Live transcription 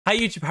Hi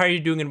YouTube, how are you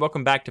doing, and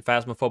welcome back to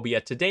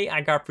Phasmophobia. Today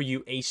I got for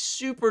you a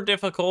super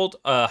difficult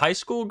high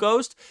school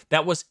ghost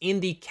that was in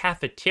the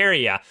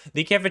cafeteria.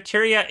 The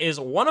cafeteria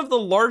is one of the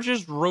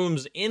largest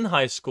rooms in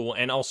high school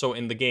and also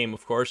in the game,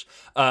 of course.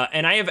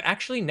 And I have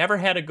actually never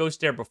had a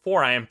ghost there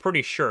before, I am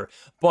pretty sure.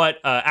 But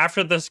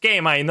after this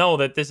game, I know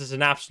that this is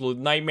an absolute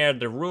nightmare.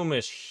 The room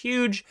is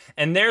huge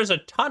and there's a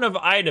ton of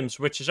items,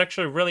 which is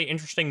actually really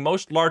interesting.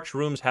 Most large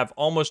rooms have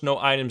almost no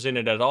items in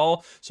it at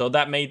all, so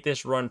that made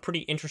this run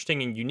pretty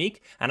interesting and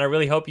unique. And I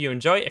really hope you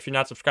enjoy. If you're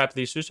not subscribed,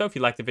 please do so. If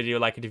you like the video,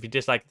 like it. If you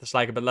dislike it,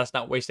 dislike it. But let's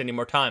not waste any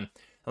more time.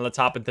 And let's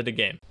hop into the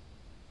game.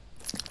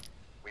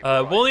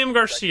 William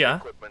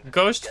Garcia,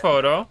 ghost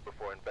photo,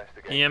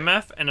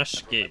 EMF, and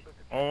escape.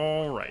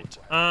 Alright.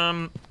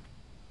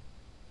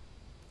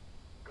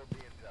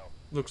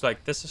 Looks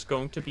like this is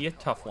going to be a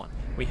tough one.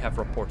 We have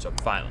reports of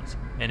violence,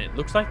 and it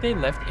looks like they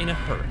left in a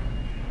hurry.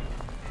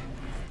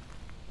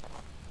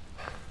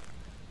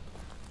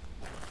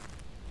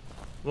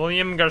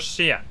 William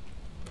Garcia.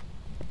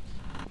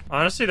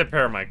 Honestly, the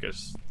paramic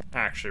is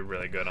actually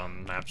really good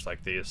on maps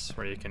like these,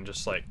 where you can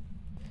just, like,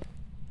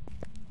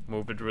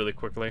 move it really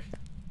quickly.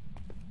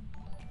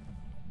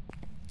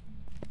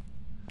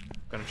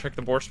 Gonna check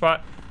the board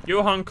spot.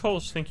 Johan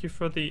Coles, thank you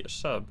for the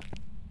sub.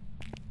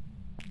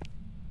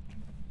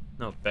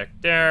 Note back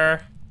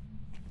there.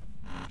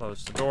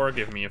 Close the door,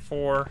 give me a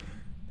 4.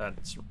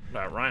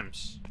 That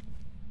rhymes.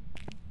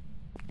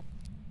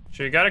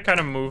 So you gotta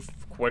kind of move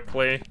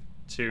quickly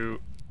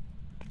to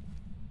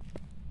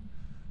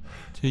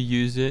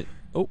use it.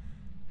 Oh,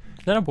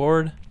 is that a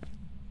board?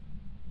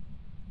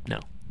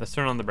 No. Let's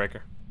turn on the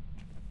breaker.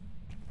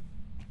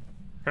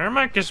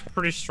 Paramic is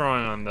pretty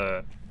strong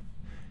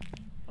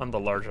on the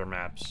larger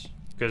maps,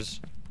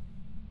 because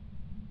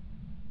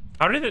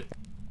how did it?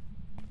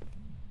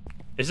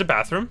 Is it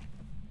bathroom?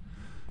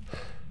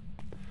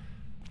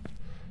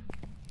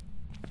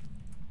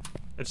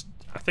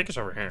 I think it's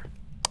over here.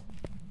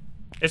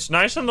 It's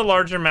nice on the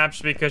larger maps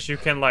because you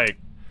can, like,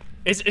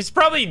 it's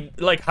probably,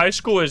 like, high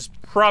school is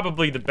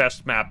probably the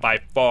best map by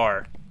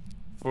far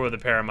for the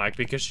paramic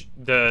because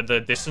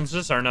the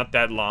distances are not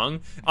that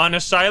long. On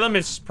Asylum,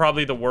 it's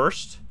probably the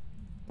worst.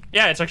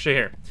 Yeah, it's actually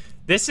here.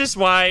 This is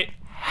why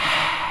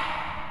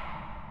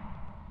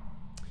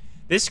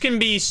this can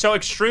be so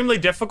extremely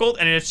difficult,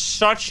 and it's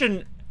such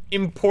an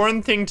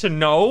important thing to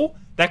know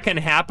that can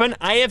happen.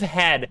 I have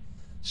had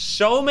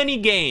so many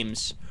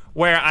games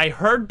where I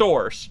heard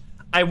doors.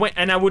 I went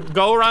and I would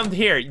go around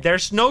here.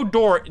 There's no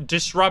door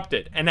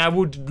disrupted, and I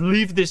would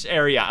leave this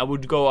area. I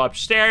would go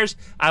upstairs.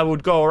 I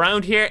would go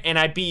around here, and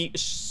I'd be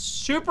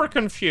super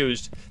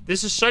confused.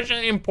 This is such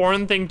an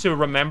important thing to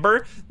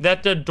remember,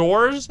 that the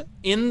doors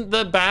in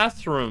the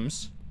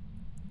bathrooms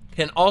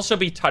can also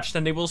be touched,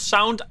 and they will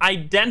sound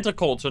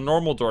identical to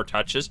normal door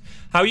touches.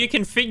 How you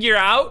can figure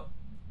out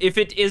if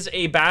it is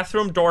a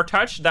bathroom door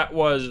touch that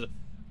was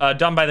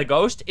done by the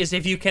ghost is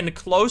if you can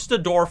close the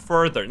door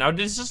further. Now,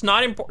 this is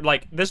not important.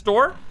 Like, this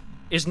door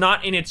is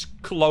not in its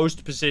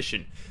closed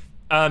position.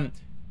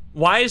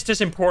 Why is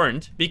this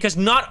important? Because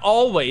not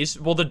always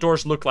will the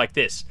doors look like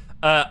this.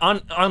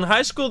 On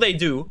high school, they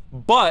do,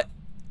 but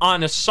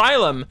on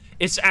Asylum,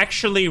 it's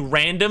actually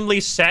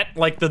randomly set.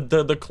 Like,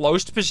 the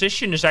closed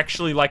position is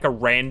actually like a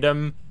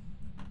random,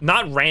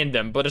 not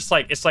random, but it's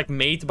like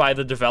made by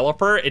the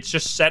developer. It's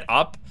just set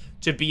up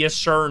to be a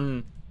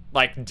certain,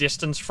 like,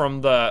 distance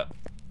from the,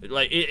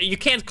 like, you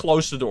can't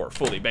close the door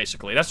fully,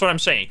 basically. That's what I'm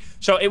saying.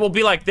 So it will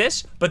be like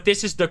this, but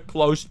this is the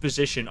closed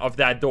position of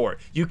that door.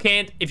 You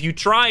can't, if you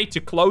try to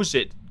close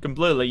it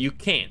completely, you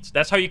can't.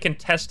 That's how you can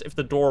test if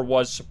the door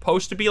was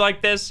supposed to be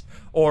like this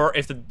or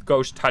if the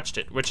ghost touched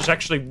it, which is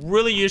actually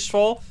really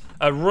useful.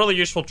 A really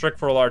useful trick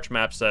for large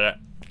maps that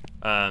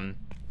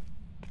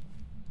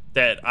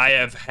that I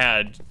have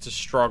had to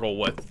struggle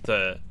with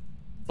to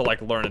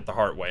like learn it the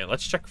hard way.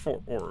 Let's check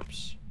for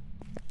orbs.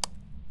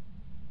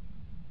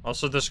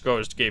 Also, this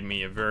ghost gave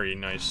me a very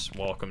nice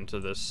welcome to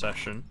this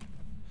session.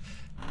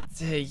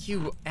 Hey,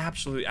 you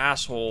absolute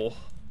asshole.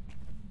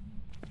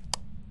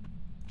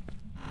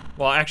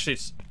 Well, actually,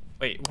 it's...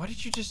 Wait, what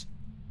did you just...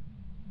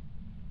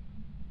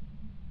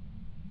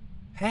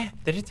 Hey,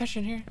 did it touch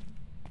in here?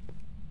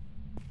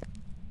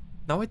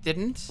 No, it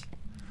didn't.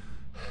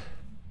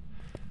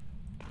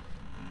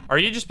 Are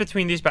you just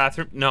between these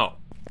bathrooms? No.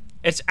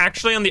 It's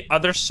actually on the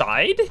other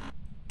side?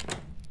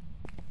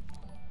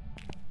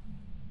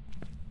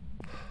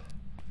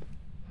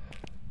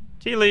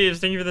 Tea leaves,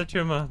 thank you for the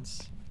 2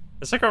 months.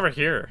 It's like over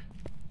here.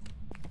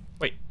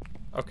 Wait.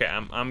 Okay,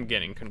 I'm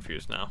getting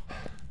confused now.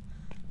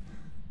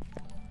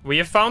 We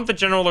have found the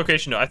general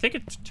location. I think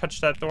it touched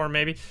that door,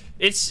 maybe.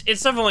 It's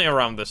definitely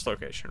around this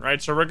location,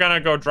 right? So we're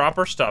gonna go drop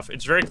our stuff.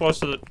 It's very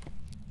close to the...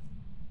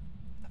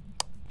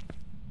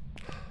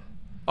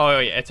 Oh,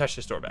 yeah, it touched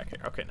this door back here.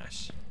 Okay,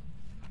 nice.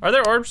 Are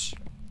there orbs?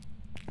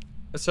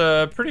 It's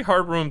a pretty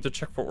hard room to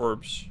check for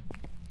orbs.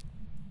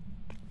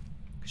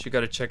 Because you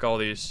gotta check all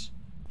these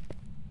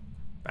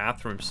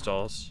bathroom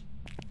stalls.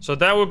 So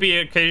that would be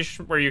a case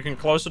where you can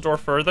close the door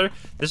further.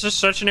 This is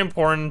such an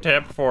important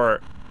tip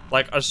for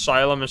Like,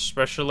 Asylum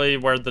especially,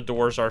 where the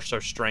doors are so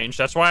strange.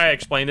 That's why I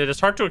explained it. It's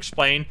hard to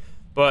explain,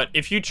 but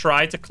if you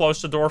try to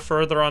close the door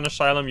further on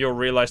Asylum, you'll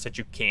realize that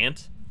you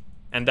can't.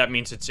 And that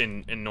means it's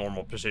in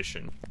normal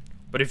position.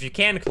 But if you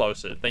can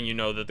close it, then you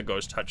know that the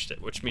ghost touched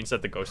it, which means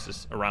that the ghost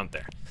is around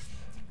there.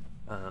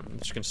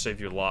 It's gonna save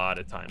you a lot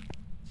of time.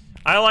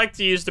 I like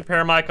to use the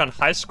paramic on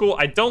high school.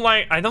 I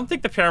don't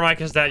think the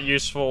paramic is that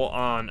useful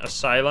on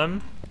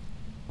Asylum.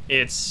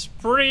 It's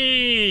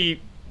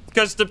pretty...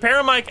 Because the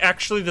paramic,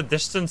 actually, the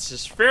distance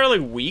is fairly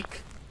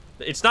weak.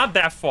 It's not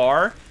that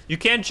far. You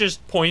can't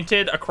just point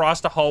it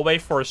across the hallway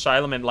for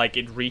Asylum and, like,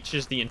 it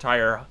reaches the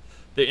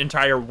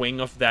entire wing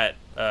of that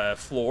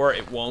floor.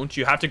 It won't.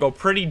 You have to go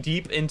pretty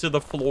deep into the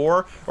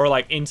floor or,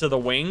 like, into the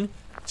wing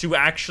to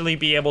actually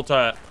be able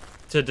to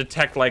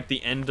detect, like,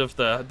 the end of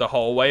the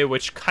hallway,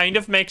 which kind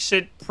of makes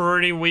it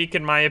pretty weak,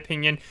 in my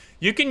opinion.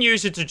 You can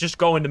use it to just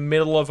go in the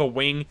middle of a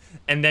wing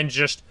and then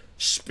just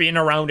spin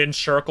around in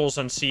circles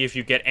and see if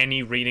you get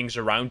any readings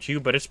around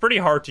you, but it's pretty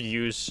hard to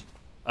use,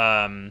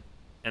 and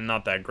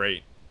not that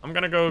great. I'm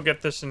gonna go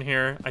get this in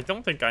here. I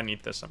don't think I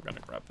need this. I'm gonna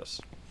grab this.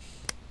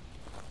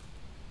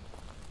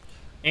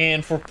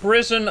 And for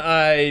prison,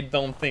 I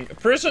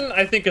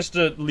think is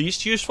the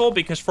least useful,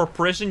 because for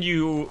prison,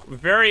 you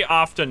very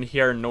often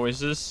hear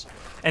noises.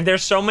 And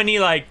there's so many,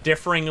 like,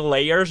 differing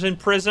layers in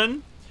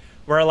prison,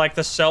 where, like,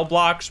 the cell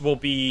blocks will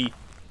be,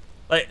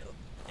 like...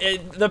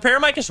 the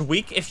paramic is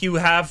weak if you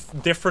have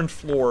different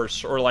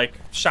floors, or, like,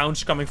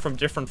 sounds coming from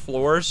different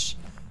floors,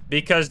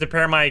 because the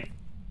paramic,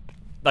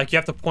 like, you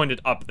have to point it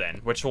up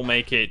then, which will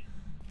make it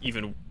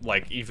even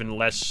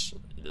less,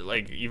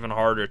 like, even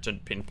harder to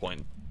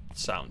pinpoint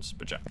sounds.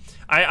 But yeah,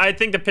 I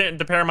think the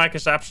paramic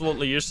is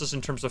absolutely useless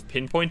in terms of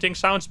pinpointing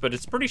sounds, but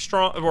it's pretty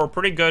strong, or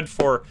pretty good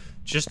for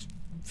just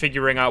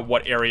figuring out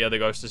what area the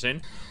ghost is in.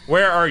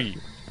 Where are you?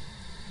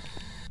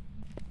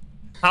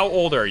 How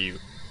old are you?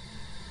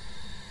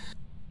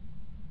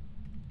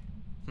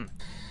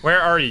 Where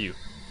are you?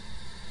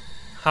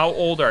 How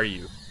old are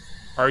you?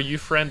 Are you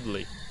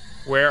friendly?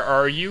 Where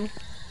are you?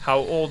 How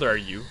old are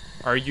you?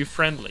 Are you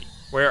friendly?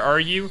 Where are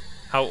you?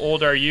 How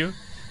old are you?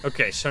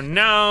 Okay, so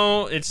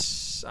now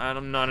it's...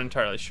 I'm not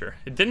entirely sure.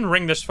 It didn't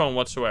ring this phone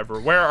whatsoever.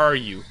 Where are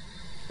you?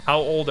 How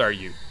old are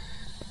you?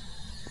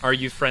 Are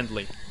you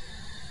friendly?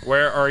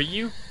 Where are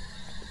you?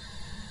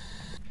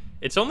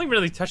 It's only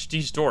really touched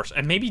these doors.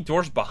 And maybe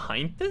doors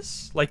behind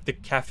this? Like the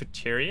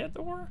cafeteria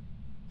door?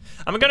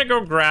 I'm gonna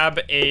go grab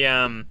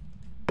a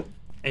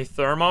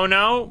thermo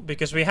now,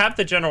 because we have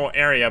the general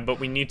area, but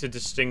we need to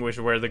distinguish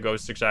where the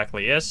ghost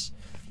exactly is.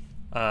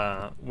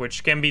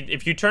 Which can be,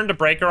 if you turn the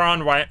breaker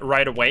on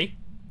right away,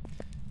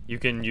 you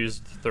can use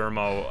the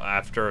thermo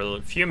after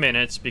a few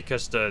minutes,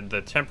 because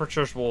the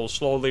temperatures will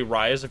slowly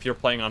rise if you're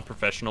playing on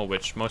professional,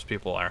 which most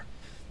people are.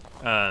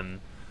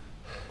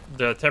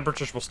 The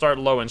temperatures will start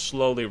low and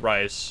slowly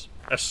rise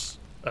as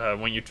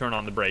when you turn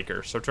on the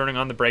breaker. So turning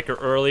on the breaker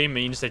early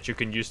means that you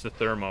can use the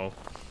thermo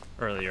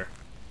earlier.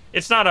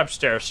 It's not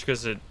upstairs,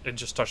 because it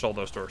just touched all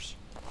those doors.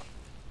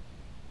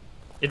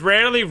 It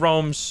rarely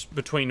roams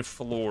between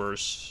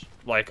floors,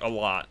 like, a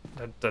lot.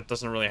 That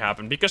doesn't really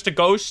happen. Because the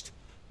ghost,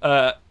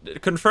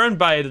 confirmed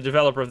by the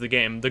developer of the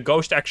game, the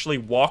ghost actually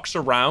walks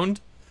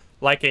around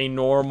like a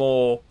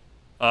normal,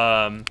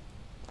 like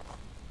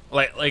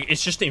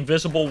it's just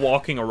invisible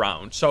walking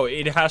around. So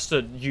it has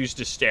to use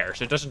the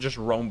stairs. It doesn't just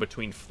roam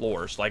between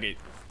floors. Like,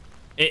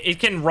 it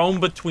can roam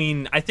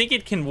between... I think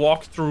it can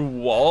walk through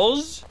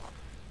walls,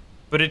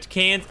 but it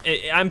can't...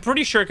 I'm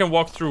pretty sure it can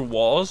walk through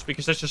walls,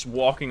 because that's just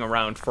walking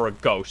around for a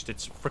ghost.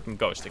 It's a freaking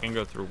ghost. It can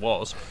go through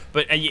walls.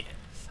 But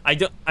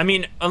I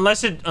mean,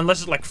 unless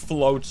it like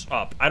floats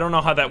up. I don't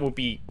know how that will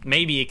be.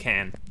 Maybe it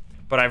can,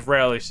 but I've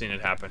rarely seen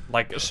it happen.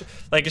 Like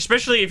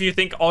especially if you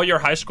think all your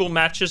high school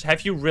matches,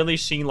 have you really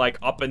seen, like,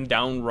 up and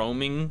down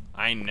roaming?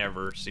 I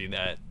never see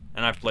that.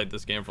 And I've played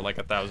this game for like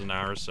 1,000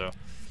 hours, so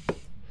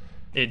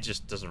it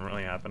just doesn't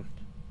really happen.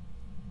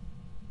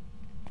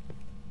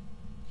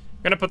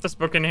 I'm gonna put this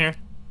book in here,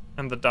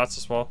 and the dots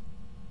as well.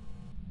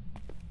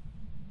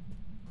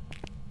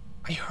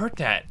 I heard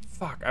that.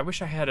 Fuck, I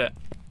wish I had an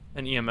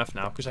EMF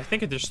now, because I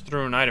think I just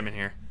threw an item in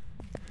here.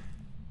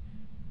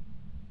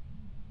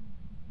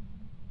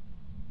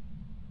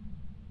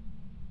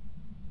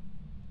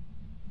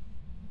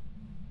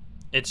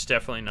 It's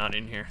definitely not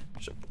in here.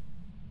 So...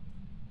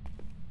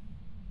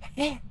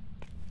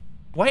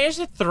 Why is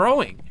it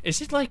throwing?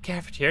 Is it like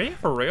cafeteria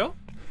for real?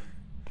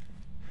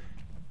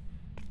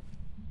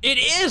 It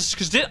is,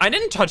 because I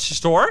didn't touch this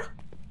door.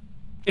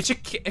 It's a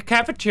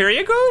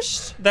cafeteria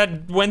ghost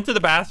that went to the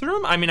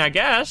bathroom? I mean, I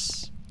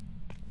guess.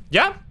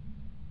 Yeah.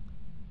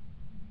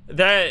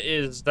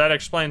 That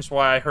explains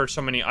why I heard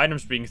so many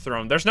items being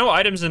thrown. There's no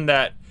items in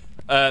that.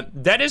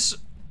 That is,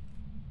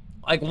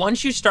 like,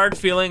 once you start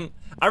feeling...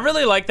 I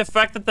really like the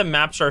fact that the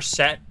maps are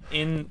set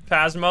in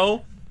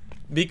Phasmo,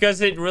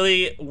 because it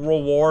really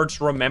rewards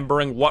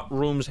remembering what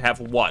rooms have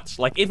what.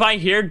 Like, if I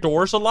hear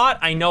doors a lot,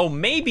 I know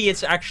maybe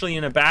it's actually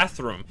in a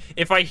bathroom.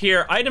 If I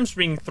hear items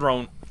being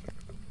thrown...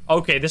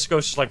 Okay, this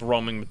ghost is, like,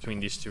 roaming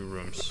between these two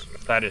rooms.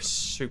 That is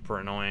super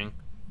annoying.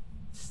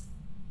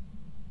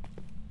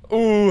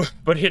 Ooh,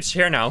 but it's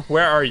here now.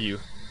 Where are you?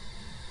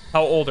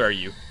 How old are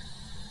you?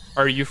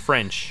 Are you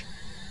French?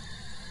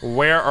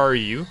 Where are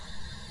you?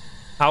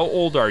 How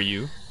old are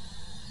you?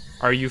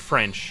 Are you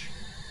French?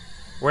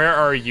 Where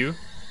are you?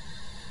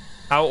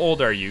 How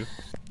old are you?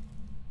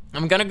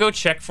 I'm gonna go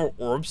check for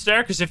orbs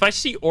there, because if I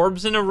see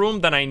orbs in a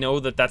room, then I know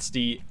that that's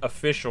the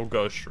official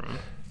ghost room.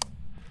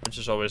 Which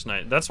is always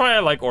nice. That's why I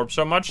like orbs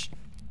so much.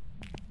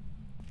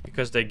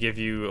 Because they give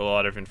you a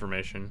lot of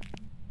information.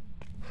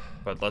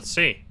 But let's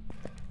see.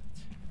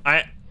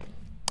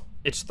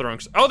 It's throwing...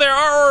 Oh, there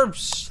are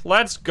orbs!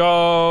 Let's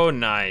go.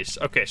 Nice.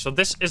 Okay, so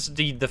this is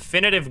the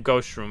definitive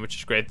ghost room, which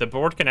is great. The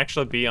board can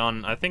actually be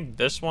on, I think,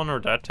 this one or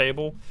that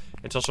table.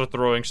 It's also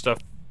throwing stuff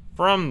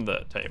from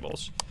the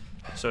tables.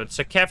 So it's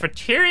a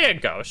cafeteria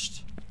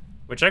ghost,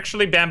 which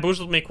actually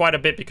bamboozled me quite a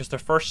bit because the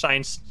first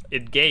signs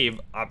it gave,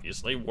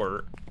 obviously,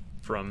 were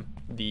from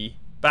the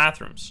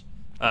bathrooms.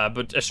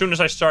 But as soon as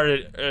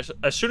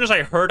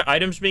I heard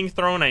items being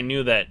thrown, I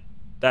knew that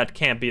that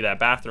can't be that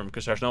bathroom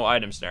because there's no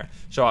items there.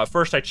 So at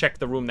first I checked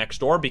the room next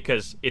door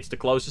because it's the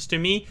closest to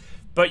me.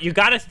 But you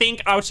gotta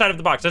think outside of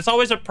the box. That's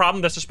always a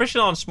problem. That's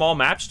especially on small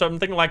maps.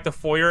 Something like the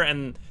foyer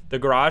and the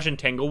garage in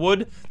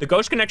Tanglewood. The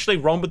ghost can actually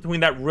roam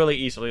between that really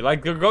easily.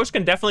 Like, the ghost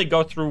can definitely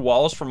go through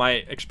walls. From my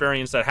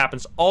experience, that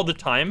happens all the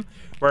time.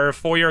 Where a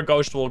foyer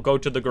ghost will go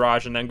to the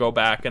garage and then go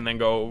back and then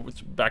go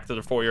back to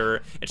the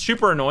foyer. It's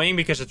super annoying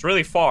because it's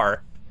really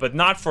far. But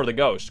not for the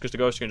ghost, because the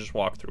ghost can just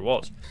walk through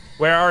walls.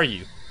 Where are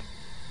you?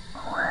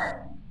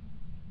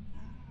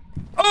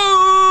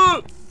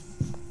 Oh!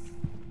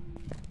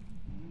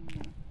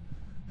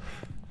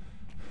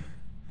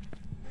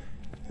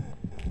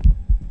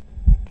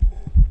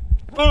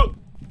 Oh!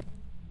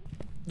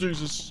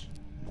 Jesus.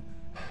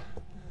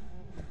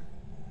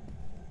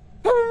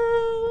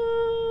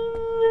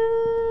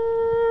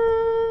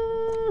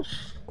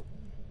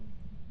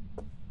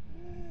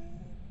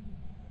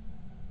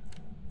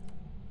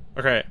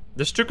 Okay,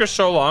 this took us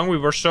so long. We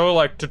were so,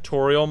 like,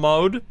 tutorial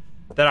mode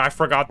that I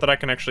forgot that I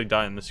can actually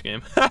die in this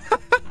game.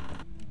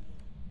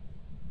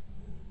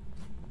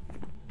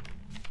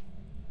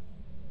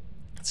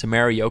 It's a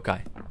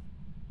Mariokai.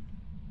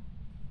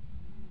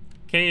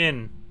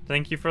 Kayin,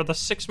 thank you for the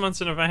 6 months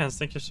in advance.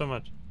 Thank you so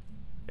much.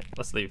 Okay,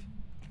 let's leave.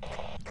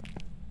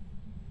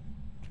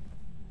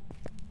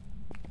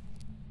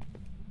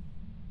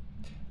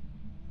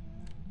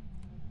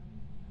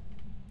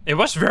 It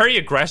was very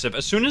aggressive.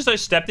 As soon as I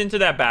stepped into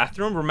that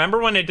bathroom, remember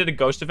when I did a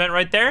ghost event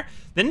right there?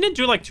 Didn't it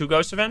do like 2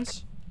 ghost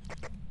events?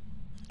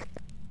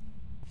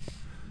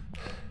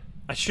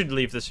 I should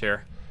leave this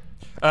here.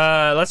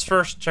 Let's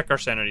first check our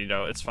sanity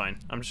though. It's fine.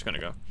 I'm just gonna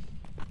go.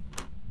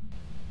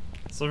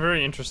 It's a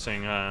very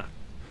interesting,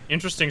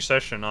 interesting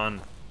session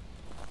on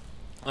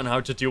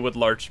how to deal with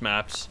large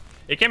maps.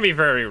 It can be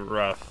very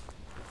rough.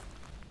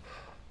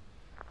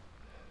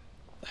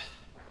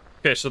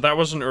 Okay, so that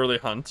was an early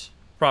hunt.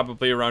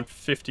 Probably around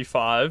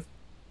 55.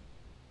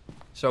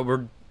 So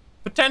we're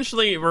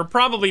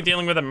probably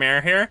dealing with a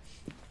mare here.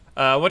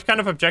 What kind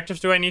of objectives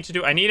do I need to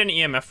do? I need an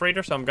EMF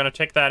reader, so I'm gonna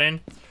take that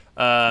in.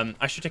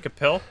 I should take a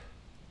pill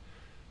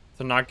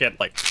to not get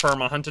like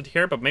perma hunted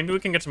here, but maybe we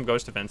can get some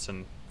ghost events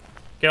and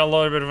get a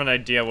little bit of an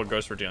idea what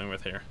ghosts we're dealing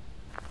with here.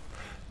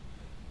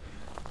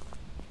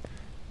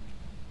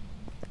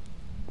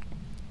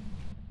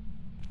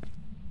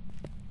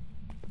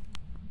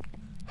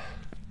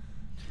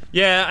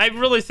 Yeah, I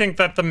really think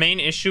that the main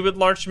issue with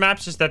large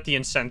maps is that the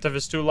incentive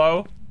is too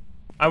low.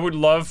 I would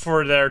love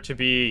for there to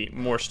be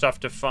more stuff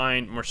to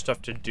find, more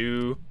stuff to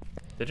do.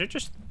 Did it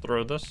just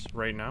throw this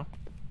right now?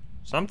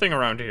 Something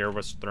around here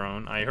was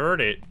thrown. I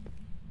heard it.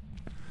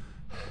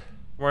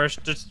 Where is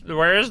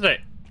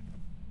it?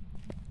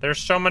 There's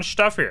so much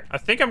stuff here. I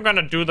think I'm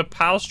gonna do the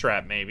PAL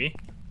strap, maybe.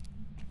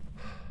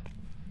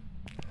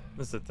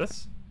 Is it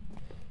this?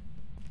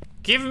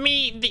 Give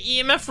me the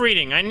EMF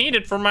reading. I need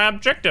it for my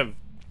objective.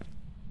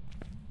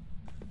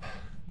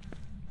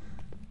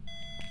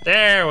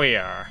 There we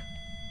are.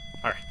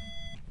 Alright.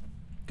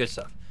 Good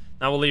stuff.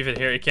 Now we'll leave it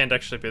here. It can't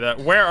actually be that.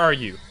 Where are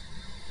you?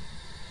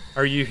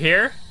 Are you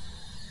here?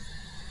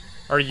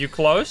 Are you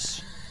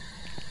close?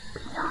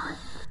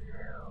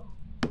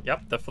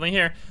 Yep, definitely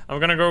here. I'm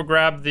gonna go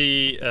grab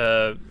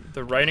the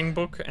writing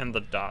book and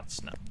the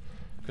dots now.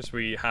 Because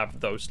we have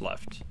those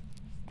left.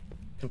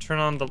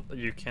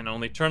 You can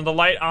only turn the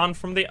light on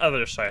from the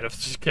other side of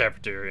the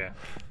cafeteria.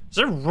 It's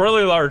a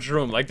really large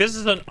room. Like, this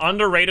is an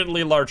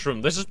underratedly large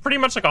room. This is pretty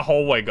much like a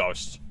hallway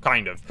ghost,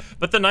 kind of.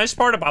 But the nice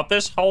part about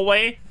this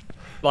hallway,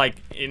 like,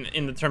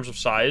 in the terms of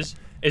size,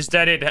 is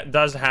that it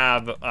does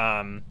have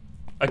a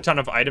ton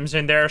of items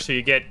in there, so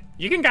you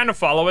can kind of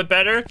follow it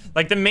better.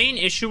 Like, the main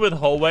issue with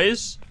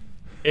hallways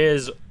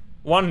is,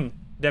 one,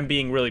 them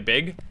being really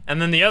big, and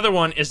then the other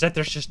one is that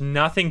there's just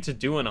nothing to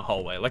do in a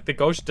hallway. Like, the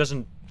ghost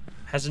doesn't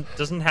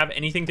have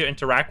anything to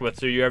interact with,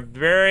 so you have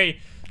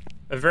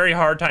a very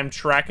hard time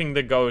tracking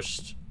the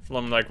ghost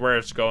from, like, where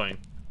it's going.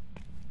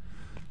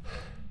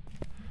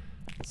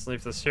 Let's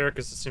leave this here,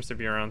 because it seems to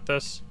be around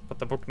this. Put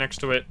the book next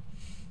to it.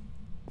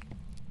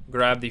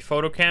 Grab the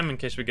photo cam in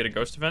case we get a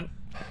ghost event.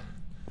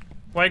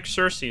 Like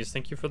Cersei's,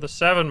 thank you for the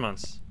 7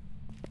 months.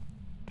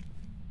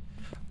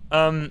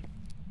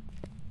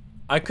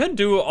 I could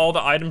do all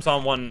the items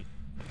on one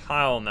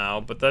pile now,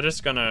 but that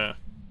is gonna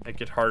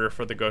make it harder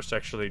for the ghost to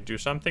actually do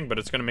something, but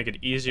it's gonna make it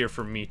easier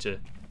for me to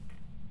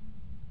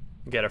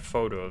get a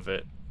photo of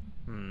it.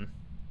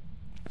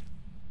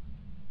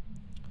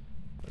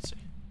 Let's see.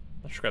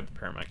 Let's grab the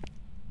paramedic.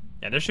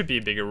 Yeah, there should be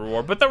a bigger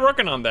reward, but they're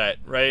working on that,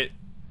 right?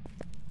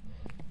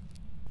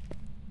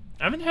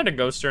 I haven't had a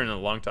ghost here in a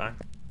long time.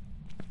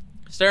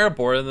 Is there a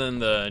board in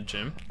the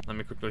gym? Let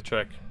me quickly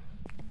check.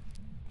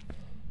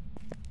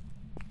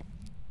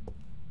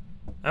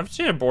 I haven't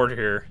seen a board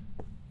here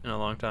in a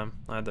long time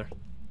either.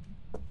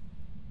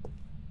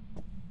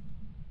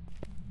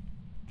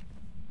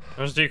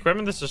 There's the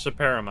equipment. This is a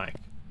paramic.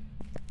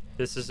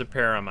 This is a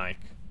paramic.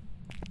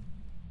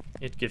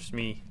 It gives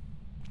me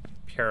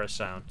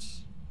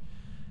parasounds.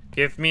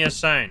 Give me a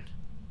sign.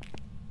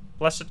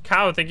 Blessed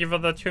cow, thank you for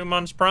the 2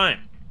 months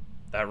prime.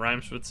 That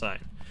rhymes with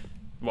sign.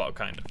 Well,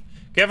 kind of.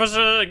 Give us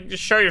a...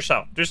 Show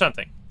yourself. Do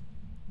something.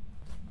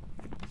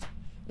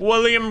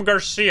 William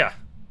Garcia.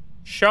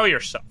 Show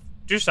yourself.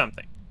 Do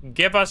something.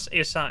 Give us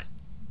a sign.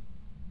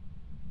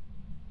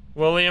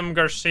 William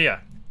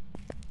Garcia.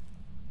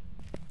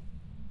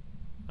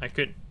 I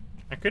could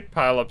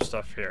pile up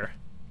stuff here.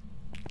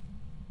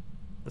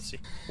 Let's see.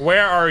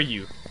 Where are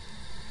you?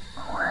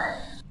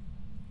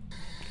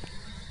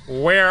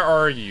 Where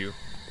are you?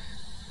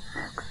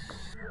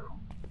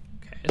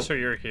 Okay, so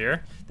you're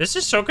here. This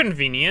is so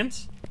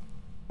convenient.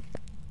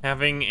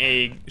 Having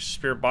a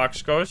spirit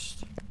box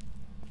ghost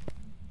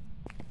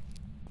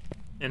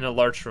in a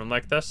large room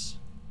like this.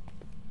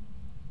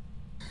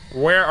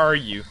 Where are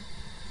you?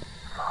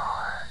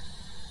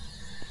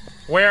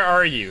 Where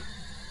are you?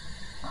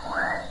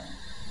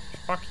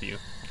 Fuck you.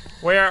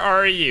 Where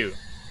are you?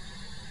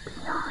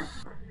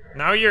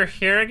 Now you're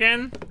here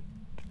again?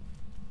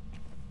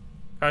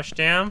 Gosh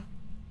damn.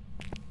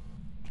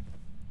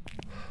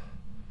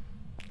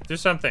 Do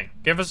something.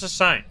 Give us a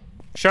sign.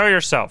 Show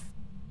yourself.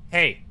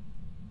 Hey.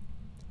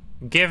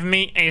 Give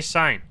me a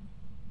sign.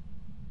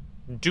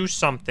 Do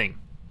something.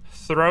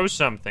 Throw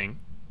something.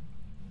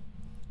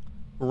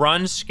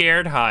 Run,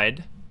 scared,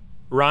 hide.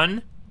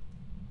 Run.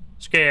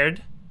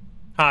 Scared.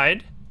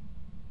 Hide.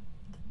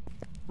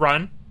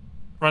 Run.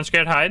 Run,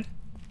 scared, hide.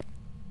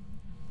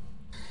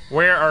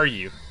 Where are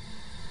you?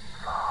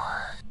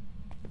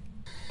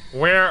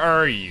 Where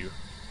are you?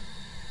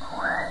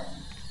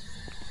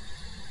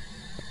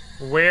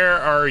 Where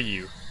are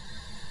you?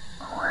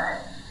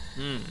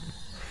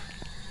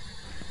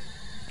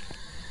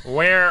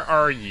 Where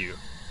are you?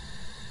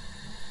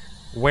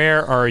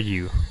 Where are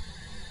you?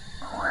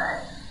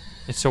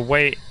 It's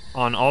away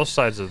on all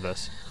sides of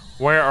this.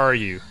 Where are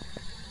you?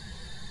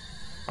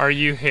 Are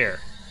you here?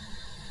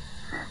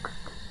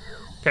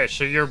 Okay,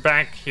 so you're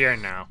back here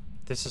now.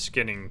 This is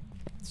getting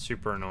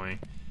super annoying.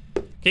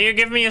 Can you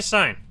give me a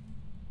sign?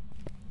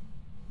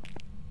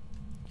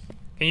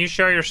 Can you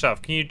show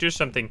yourself? Can you do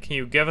something? Can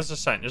you give us a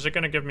sign? Is it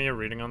gonna give me a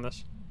reading on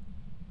this?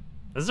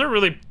 This is a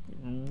really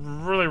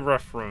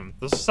rough room.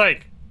 This is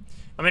like,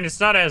 I mean, it's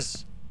not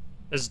as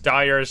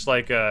dire as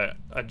like a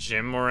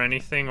gym or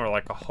anything, or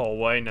like a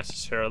hallway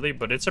necessarily,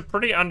 but it's a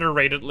pretty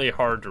underratedly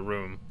hard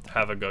room to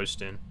have a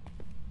ghost in.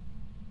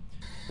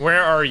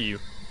 Where are you?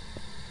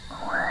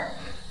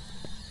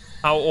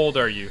 How old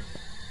are you?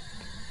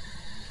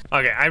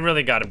 Okay, I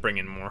really gotta bring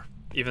in more.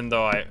 Even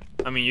though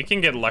I mean, you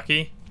can get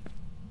lucky,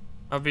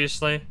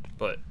 obviously,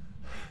 but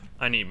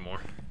I need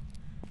more.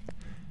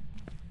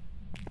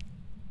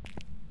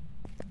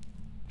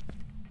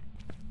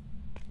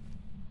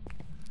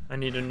 I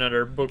need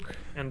another book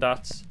and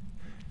dots.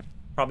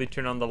 Probably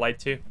turn on the light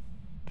too.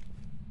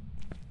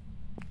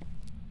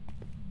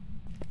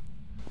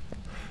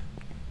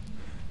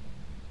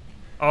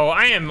 Oh,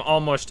 I am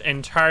almost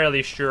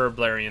entirely sure,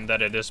 Blarian,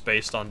 that it is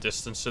based on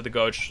distance to the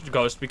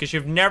ghost, because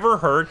you've never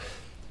heard...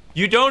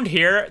 You don't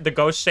hear the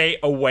ghost say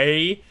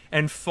away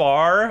and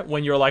far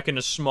when you're like in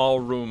a small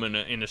room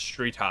in a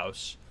street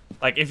house.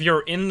 Like if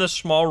you're in the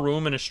small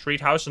room in a street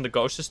house and the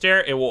ghost is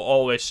there, it will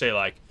always say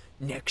like,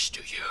 next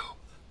to you,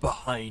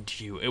 behind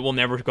you. It will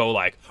never go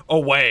like,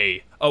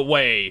 away,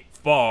 away,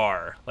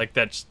 far. Like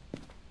that's...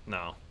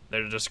 No,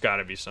 there just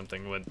gotta be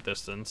something with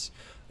distance.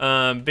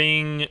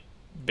 Bing.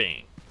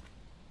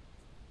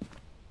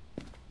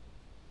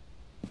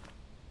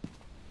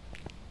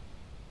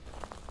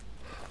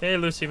 Hey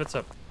Lucy, what's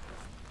up?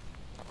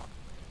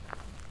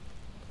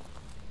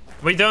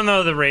 We don't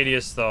know the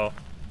radius though,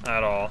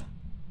 at all.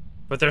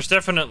 But it's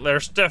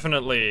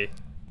definitely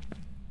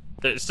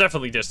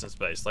distance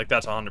based. Like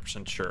that's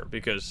 100% sure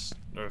because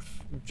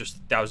of just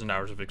 1,000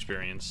 hours of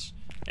experience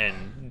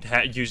and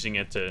using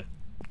it to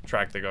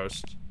track the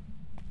ghost.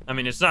 I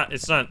mean, it's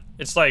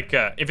like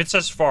if it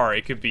says far,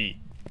 it could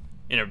be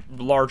in a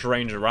large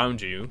range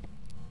around you.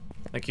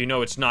 Like you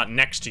know, it's not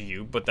next to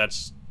you, but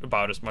that's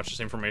about as much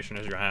information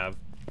as you have.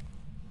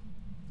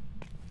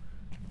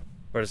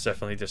 But it's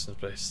definitely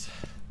distance-based.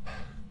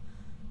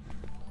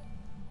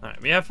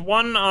 Alright, we have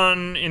one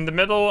in the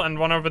middle and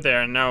one over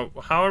there. Now,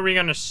 how are we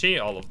gonna see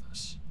all of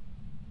this?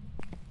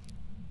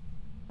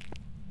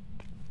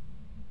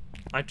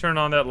 I turn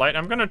on that light.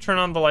 I'm gonna turn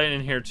on the light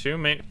in here too.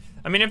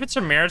 I mean, if it's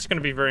a mare, it's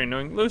gonna be very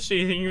annoying.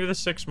 Lucy, thank you for the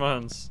 6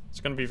 months.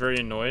 It's gonna be very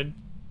annoyed.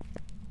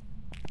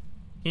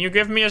 Can you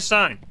give me a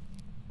sign?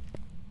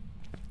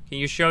 Can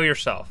you show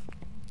yourself?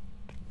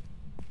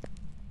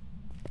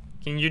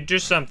 Can you do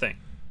something?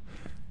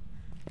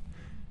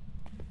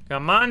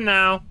 Come on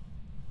now.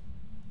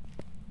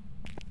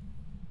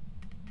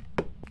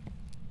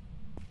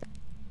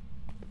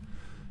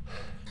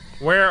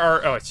 Where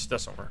are... Oh, it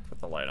doesn't work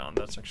with the light on.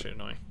 That's actually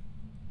annoying.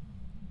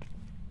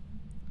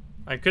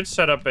 I could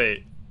set up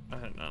an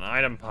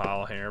item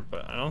pile here,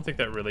 but I don't think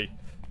that really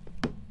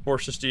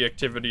forces the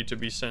activity to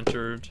be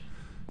centered.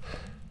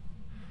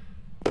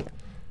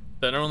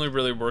 That only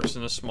really works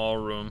in a small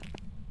room.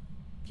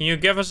 Can you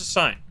give us a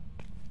sign?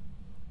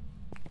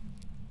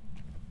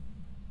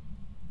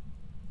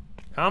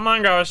 Come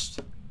on, ghost.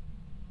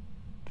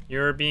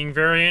 You're being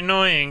very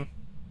annoying.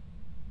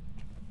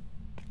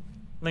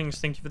 Lings,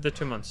 thank you for the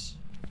 2 months.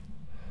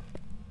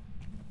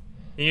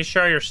 Can you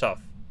show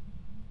yourself?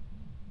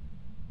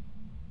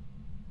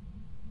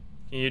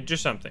 Can you do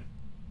something?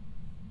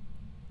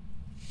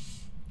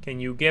 Can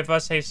you give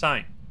us a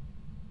sign?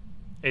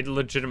 It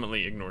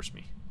legitimately ignores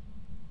me.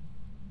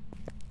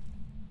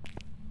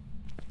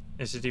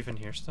 Is it even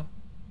here still?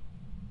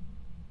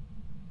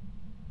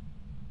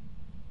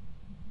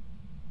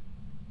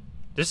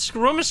 This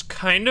room is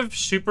kind of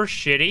super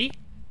shitty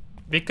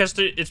because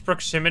its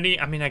proximity,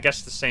 I mean, I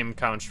guess the same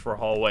counts for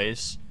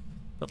hallways,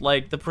 but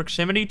like the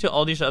proximity to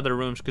all these other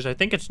rooms, because I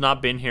think it's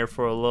not been here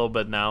for a little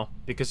bit now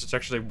because it's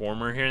actually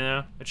warmer here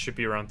now. It should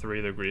be around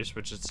 3 degrees,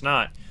 which it's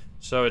not.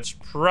 So it's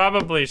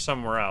probably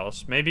somewhere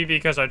else. Maybe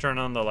because I turn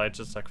on the lights,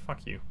 it's like,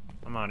 fuck you.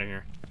 I'm out of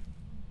here.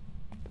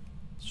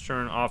 Let's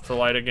turn off the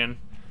light again.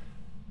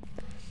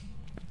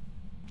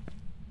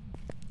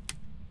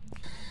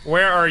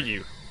 Where are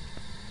you?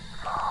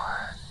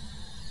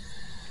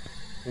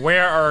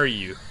 Where are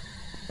you?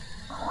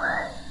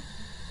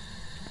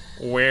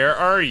 Where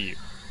are you?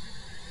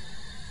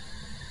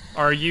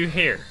 Are you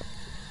here?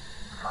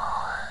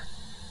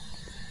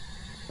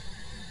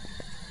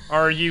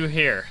 Are you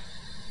here?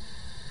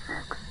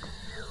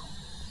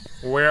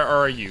 Where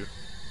are you?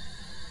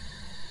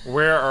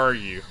 Where are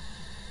you?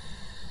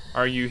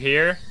 Are you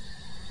here?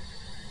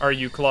 Are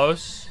you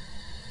close?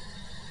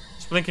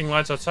 It's blinking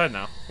lights outside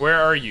now.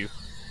 Where are you?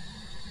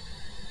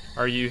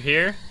 Are you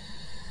here?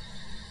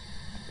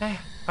 Eh,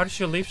 how did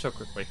you leave so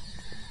quickly?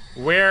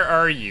 Where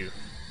are you?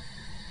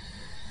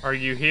 Are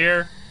you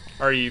here?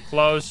 Are you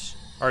close?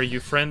 Are you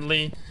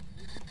friendly?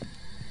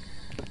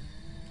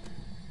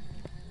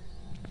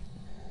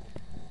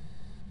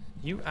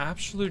 You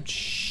absolute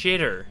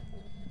shitter.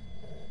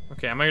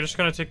 Okay, am I just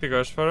gonna take the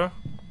ghost photo?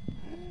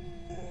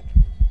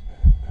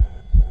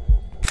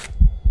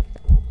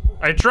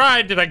 I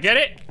tried, did I get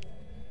it?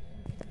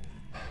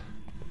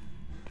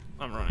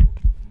 I'm running.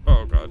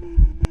 Oh god.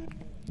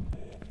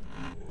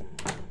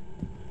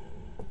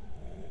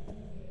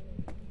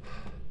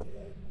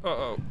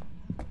 Uh-oh.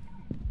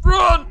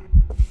 Run!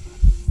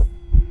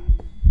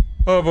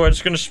 Oh boy,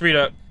 it's gonna speed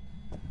up.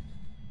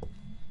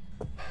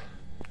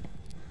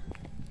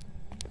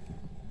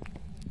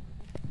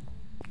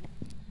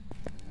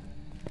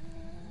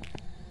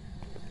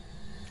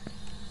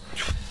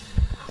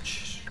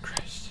 Jesus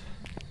Christ.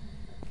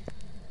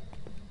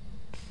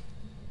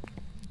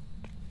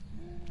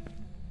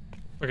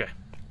 Okay.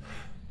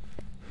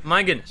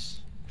 My goodness.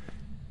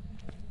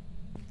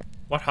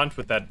 What hunt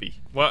would that be?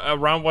 What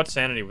around what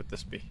sanity would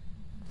this be?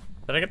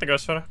 Did I get the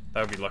ghost photo?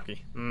 That would be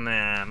lucky.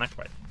 Nah, not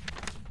quite.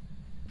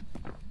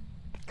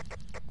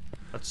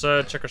 Let's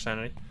check our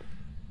sanity.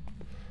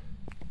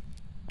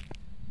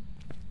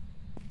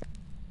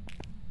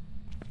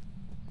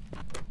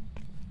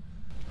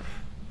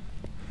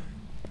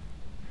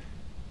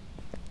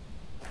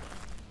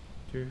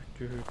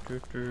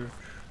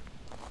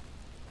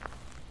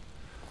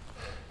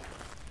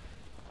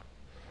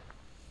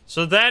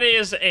 So that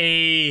is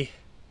a...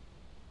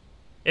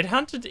 It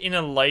hunted in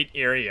a light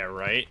area,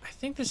 right? I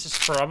think this is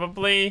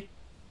probably...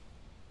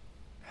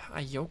 a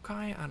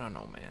yokai? I don't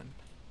know, man.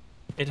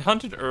 It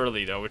hunted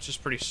early, though, which is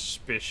pretty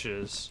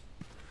suspicious.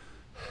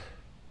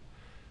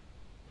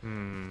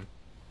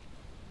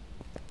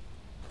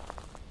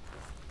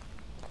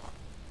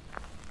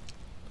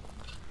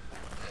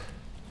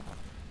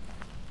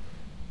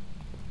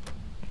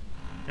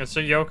 It's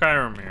a yokai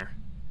or a mirror.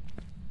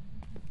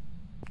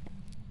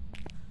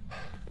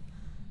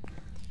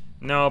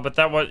 No, but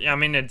that was... I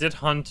mean, it did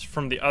hunt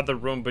from the other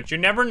room, but you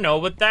never know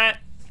with that.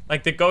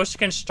 Like, the ghost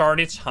can start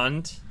its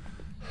hunt.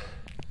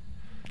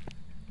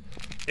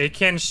 It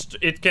can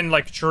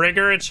like,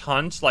 trigger its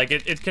hunt. Like,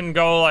 it can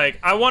go, like,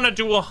 I want to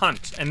do a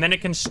hunt. And then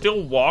it can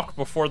still walk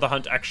before the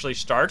hunt actually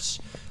starts.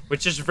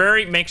 Which is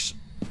very... makes...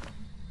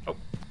 Oh.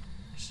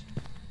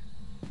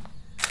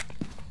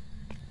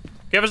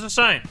 Give us a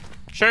sign.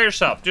 Show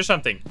yourself. Do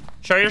something.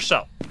 Show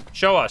yourself.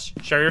 Show us.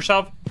 Show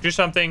yourself. Do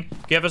something.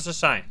 Give us a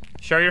sign.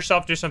 Show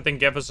yourself, do something,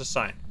 give us a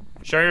sign.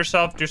 Show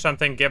yourself, do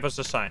something, give us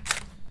a sign.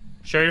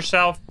 Show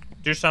yourself,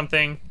 do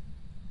something.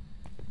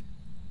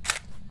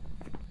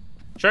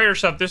 Show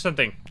yourself, do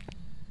something.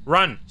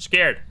 Run.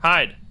 Scared.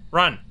 Hide.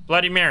 Run.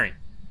 Bloody Mary.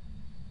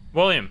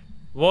 William.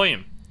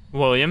 William.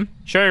 William.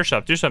 Show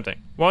yourself. Do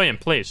something. William,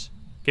 please.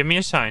 Give me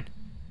a sign.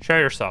 Show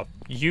yourself.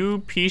 You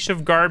piece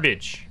of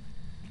garbage.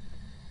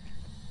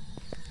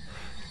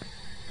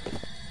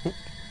 Ooh.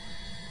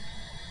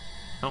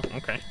 Oh,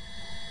 okay.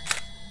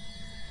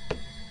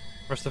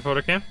 Where's the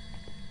photo cam?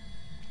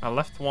 I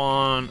left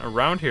one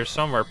around here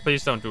somewhere.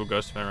 Please don't do a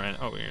ghost man right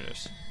now. Oh, here it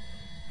is.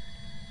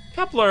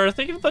 Kepler,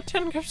 thank you for the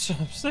 10 gift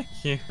subs. Thank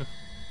you.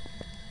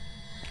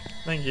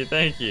 Thank you,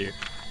 thank you.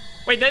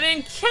 Wait, that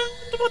didn't count?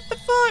 What the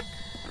fuck?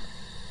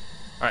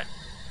 Alright.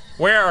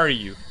 Where are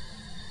you?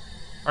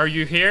 Are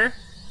you here?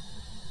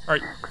 Are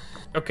you...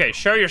 Okay,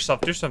 show yourself.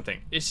 Do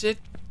something. Is it...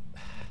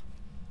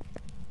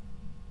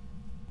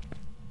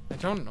 I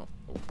don't know.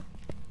 Oh.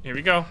 Here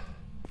we go.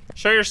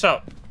 Show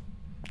yourself.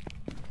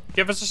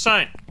 Give us a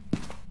sign.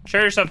 Show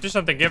yourself. Do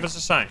something. Give us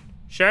a sign.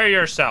 Show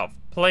yourself.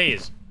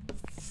 Please.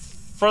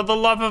 For the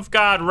love of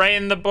God, write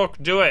in the book.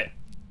 Do it.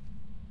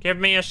 Give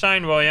me a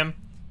sign, William.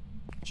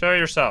 Show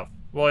yourself.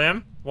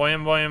 William?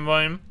 William, William,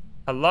 William.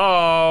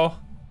 Hello?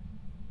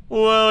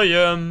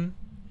 William.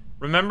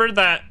 Remember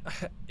that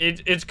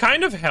it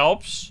kind of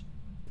helps.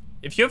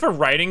 If you have a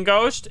writing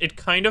ghost, it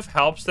kind of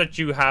helps that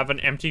you have an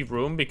empty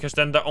room, because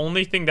then the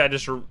only thing that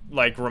is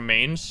like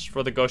remains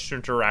for the ghost to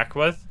interact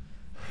with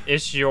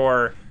is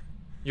your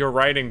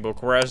writing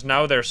book. Whereas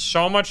now there's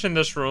so much in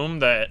this room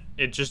that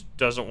it just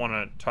doesn't want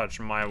to touch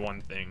my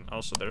one thing.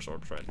 Also, there's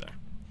orbs right there.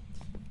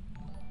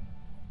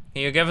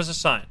 Can you give us a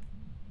sign?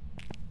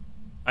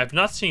 I've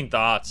not seen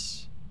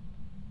dots,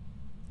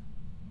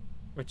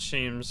 which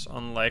seems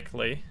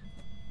unlikely.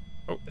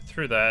 Oh, it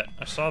threw that.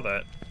 I saw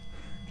that.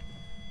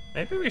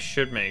 Maybe we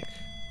should make...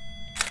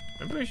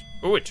 Maybe we should...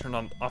 Oh, it turned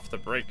on off the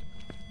brake.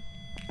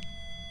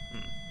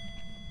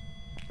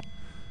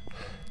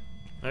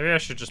 Maybe I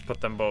should just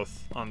put them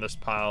both on this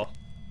pile.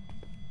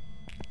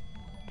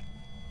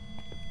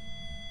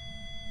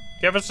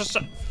 Give us a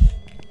sign.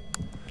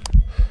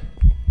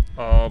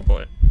 Oh,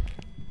 boy.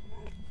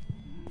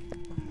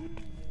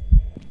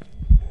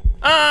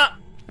 Ah!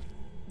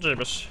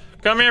 Jeebus.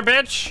 Come here,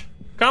 bitch.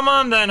 Come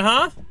on then,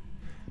 huh?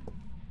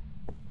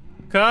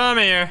 Come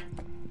here.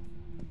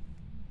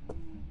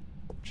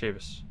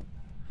 Jeebus.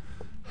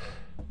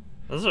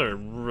 This is a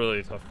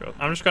really tough go.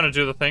 I'm just gonna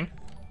do the thing.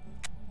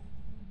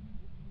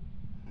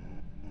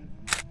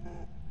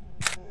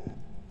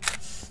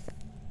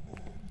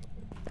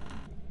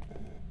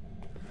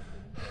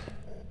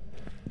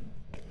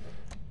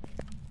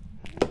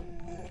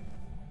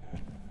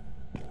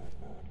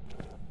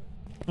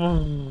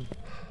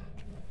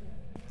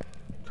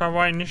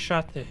 Kawaii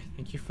Nishate,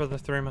 thank you for the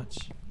 3 months.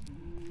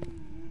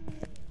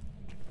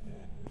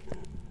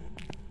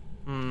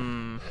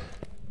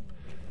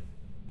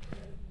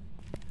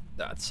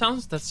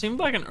 That seemed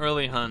like an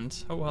early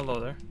hunt. Oh, hello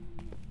there.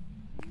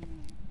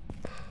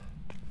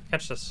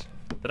 Catch this.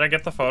 Did I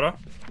get the photo? Are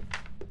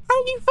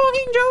you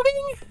fucking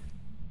joking?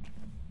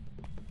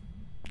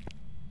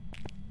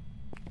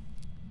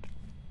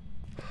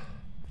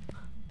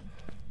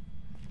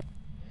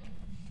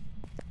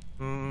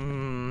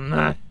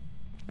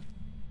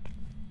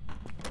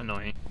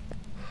 Annoying.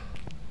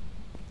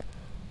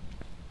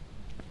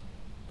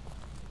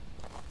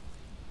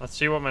 Let's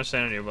see what my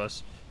sanity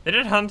was. Did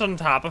it hunt on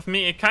top of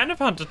me? It kind of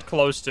hunted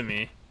close to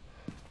me.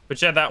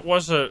 But yeah, that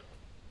was a...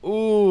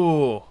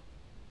 Ooh.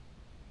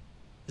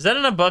 Is that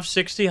an above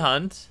 60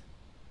 hunt?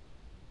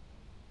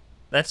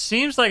 That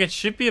seems like it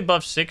should be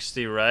above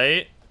 60,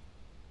 right?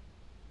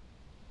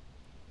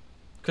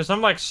 Because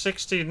I'm like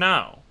 60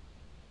 now.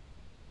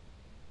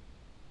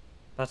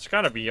 That's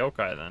gotta be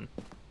yokai then.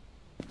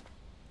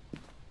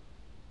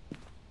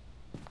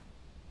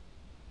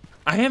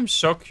 I am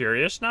so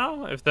curious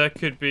now if that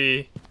could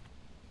be...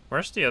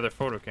 Where's the other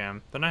photo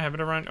cam? Don't I have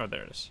it around? Oh,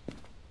 there it is.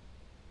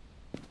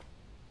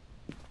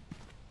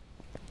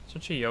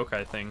 Such a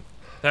yokai thing.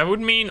 That would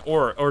mean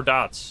or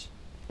dots.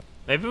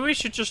 Maybe we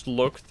should just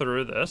look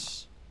through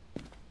this.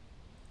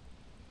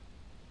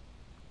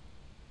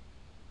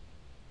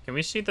 Can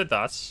we see the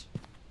dots?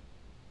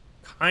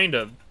 Kind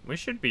of. We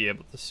should be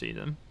able to see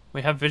them.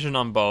 We have vision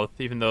on both,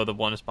 even though the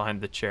one is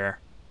behind the chair.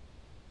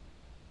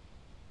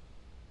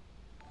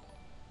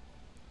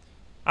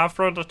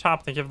 Afro at the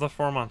top, thank you for the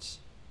 4 months.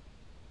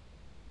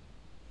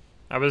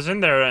 I was in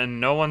there and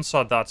no one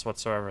saw dots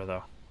whatsoever,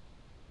 though.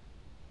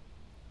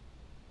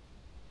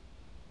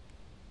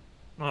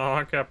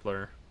 Oh,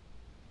 Kepler.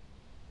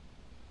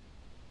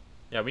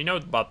 Yeah, we know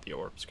about the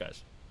orbs,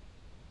 guys.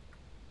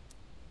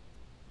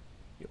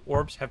 The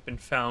orbs have been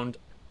found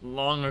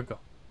long ago.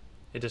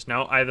 It is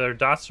now either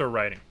dots or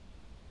writing.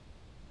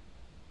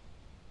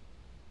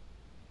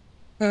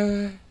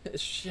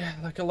 Yeah,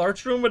 like a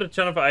large room with a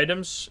ton of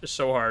items is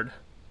so hard.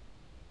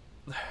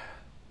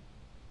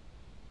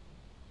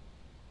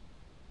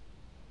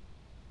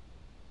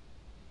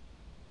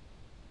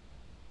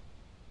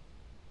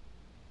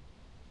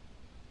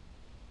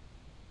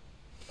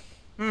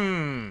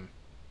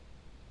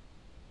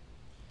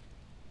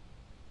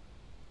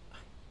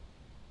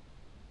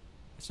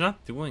 It's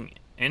not doing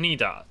any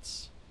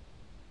dots.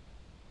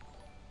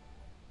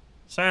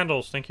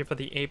 Sandals, thank you for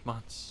the 8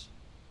 months.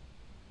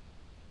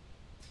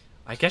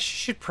 I guess you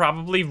should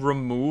probably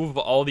remove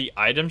all the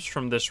items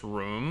from this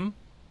room.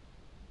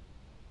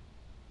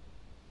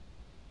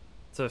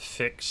 To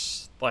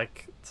fix,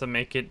 like, to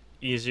make it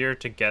easier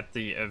to get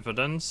the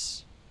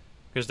evidence.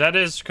 Because that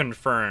is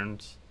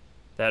confirmed.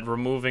 That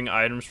removing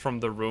items from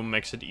the room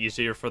makes it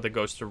easier for the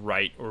ghost to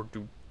write or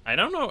do... I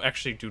don't know,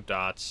 actually do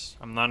dots.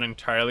 I'm not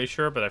entirely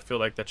sure, but I feel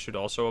like that should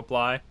also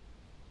apply.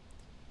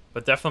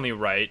 But definitely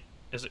write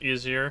is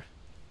easier.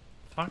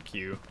 Fuck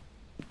you.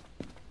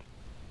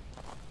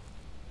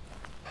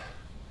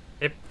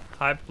 Hey,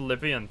 hi,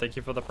 Bolivian. Thank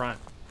you for the prime.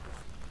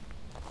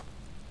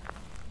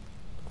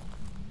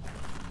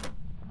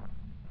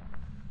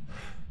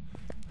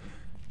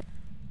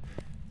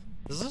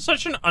 This is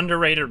such an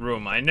underrated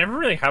room. I never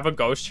really have a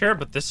ghost here,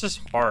 but this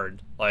is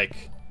hard.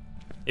 Like,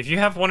 if you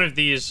have one of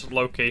these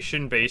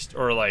location-based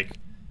or, like,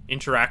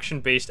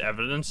 interaction-based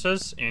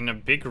evidences in a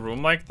big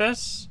room like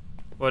this,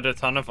 with a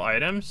ton of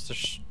items,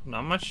 there's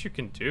not much you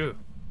can do.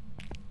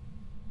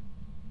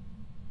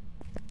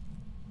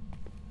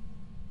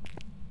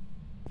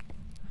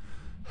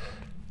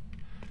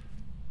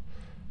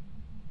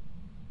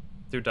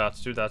 Do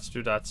dots, do dots,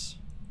 do dots.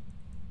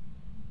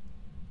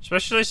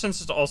 Especially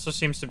since it also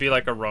seems to be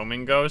like a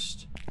roaming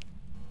ghost.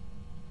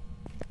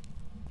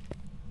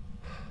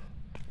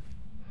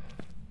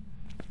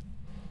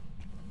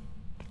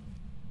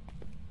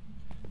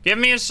 Give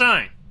me a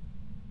sign.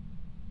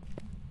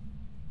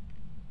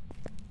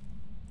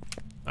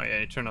 Oh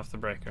yeah, you turn off the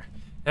breaker.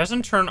 It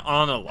doesn't turn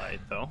on a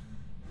light though.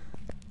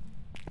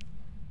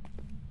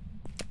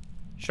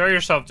 Show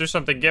yourself, do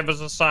something, give us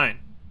a sign.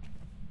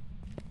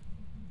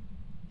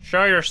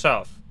 Show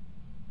yourself.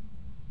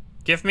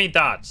 Give me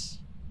dots.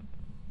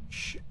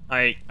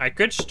 I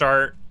could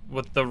start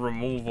with the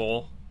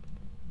removal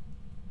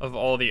of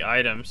all the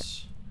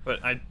items,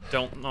 but I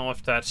don't know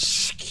if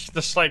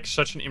that's like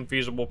such an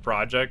infeasible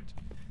project,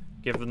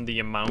 given the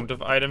amount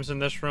of items in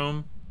this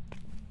room.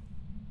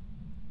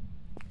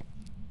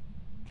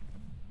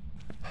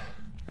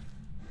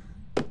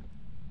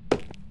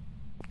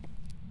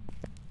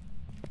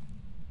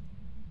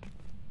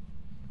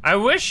 I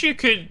wish we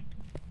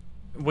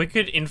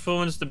could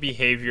influence the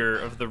behavior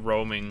of the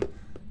roaming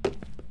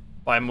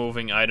by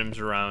moving items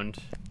around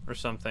or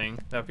something.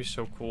 That'd be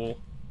so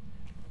cool.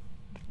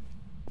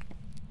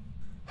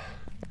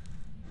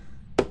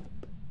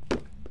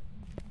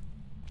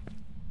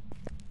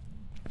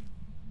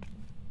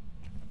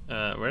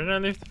 Where did I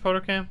leave the photo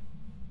cam?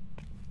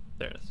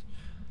 There it is.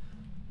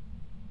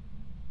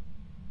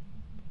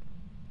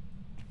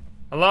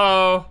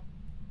 Hello?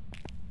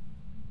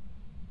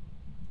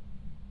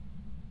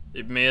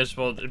 It may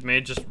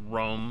just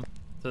roam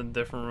to a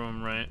different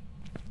room, right?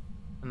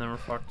 And then we're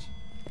fucked.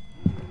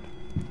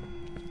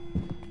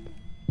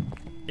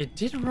 It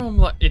did roam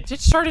like, it did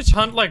start its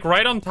hunt like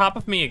right on top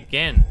of me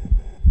again.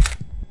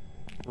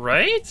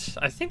 Right?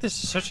 I think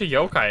this is such a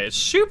yokai. It's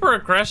super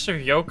aggressive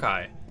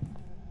yokai.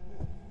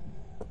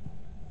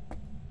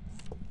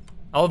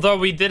 Although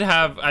we did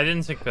have, I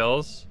didn't take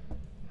pills.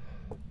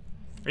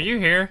 Are you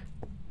here?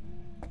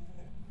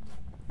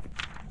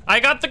 I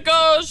got the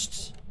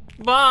ghost!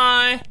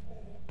 Bye!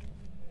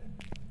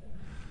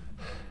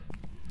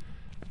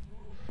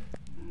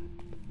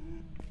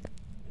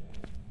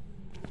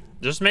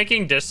 Just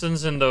making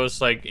distance in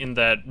those, like, in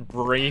that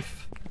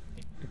brief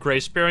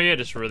grace period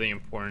is really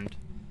important.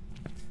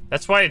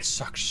 That's why it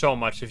sucks so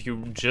much if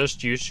you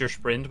just use your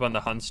sprint when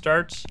the hunt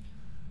starts.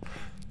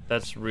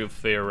 That's real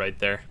fear right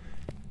there.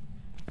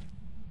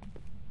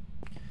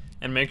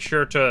 And make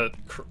sure to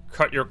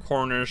cut your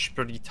corners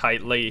pretty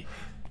tightly.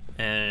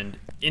 And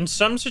in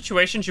some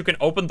situations, you can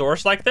open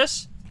doors like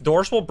this.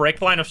 Doors will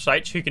break line of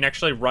sight so you can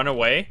actually run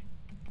away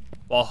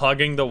while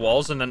hugging the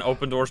walls and then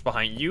open doors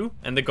behind you.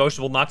 And the ghost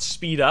will not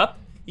speed up.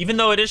 Even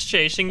though it is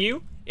chasing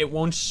you, it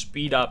won't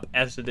speed up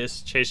as it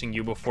is chasing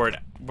you before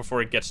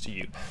it gets to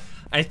you.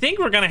 I think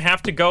we're gonna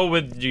have to go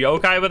with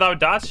yokai without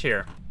dots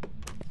here.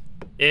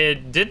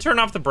 It did turn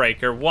off the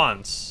breaker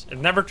once. It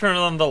never turned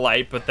on the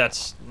light, but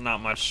that's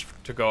not much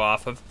to go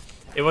off of.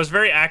 It was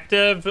very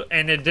active,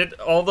 and it did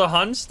all the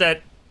hunts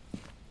that...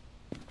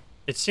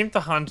 It seemed to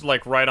hunt,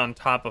 like, right on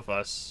top of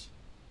us.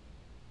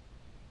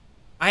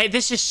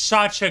 This is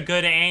such a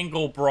good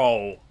angle,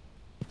 bro.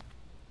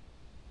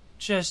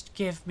 Just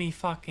give me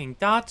fucking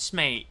dots,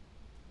 mate.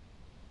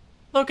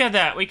 Look at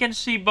that. We can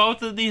see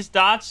both of these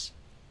dots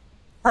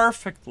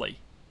perfectly.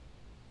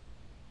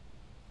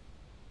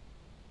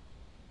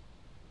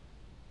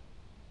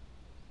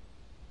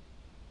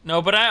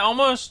 No, but I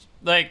almost,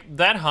 like,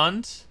 that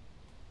hunt...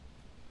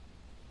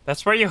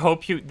 That's where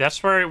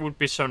that's where it would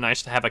be so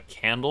nice to have a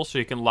candle so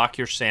you can lock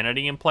your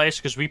sanity in place,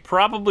 because we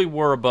probably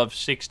were above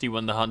 60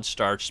 when the hunt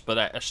started,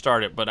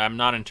 but I'm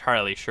not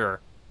entirely sure.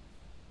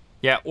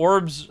 Yeah,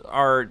 orbs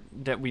are,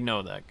 that we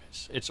know that,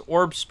 guys. It's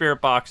orb,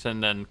 spirit box,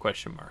 and then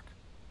question mark.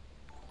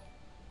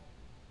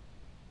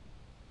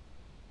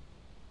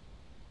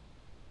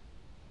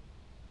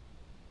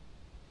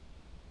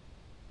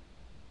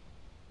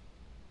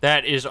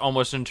 That is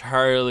almost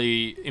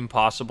entirely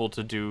impossible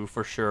to do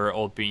for sure,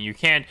 Old Bean. You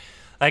can't...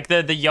 Like,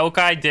 the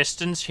yokai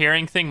distance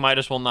hearing thing might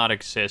as well not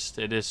exist.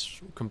 It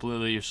is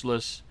completely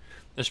useless,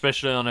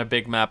 especially on a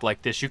big map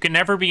like this. You can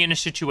never be in a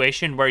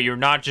situation where you're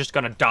not just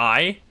gonna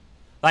die.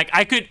 Like,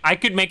 I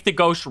could make the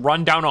ghost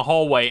run down a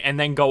hallway and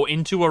then go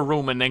into a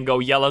room and then go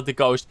yell at the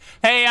ghost,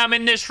 "Hey, I'm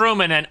in this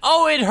room," and then,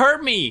 "Oh, it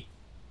hurt me!"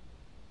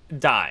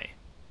 Die.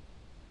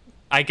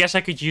 I guess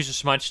I could use a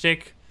smudge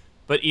stick,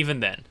 but even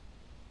then.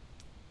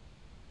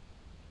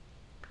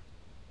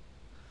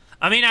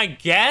 I mean, I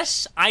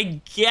guess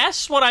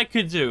what I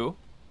could do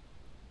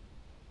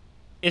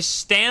is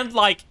stand,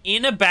 like,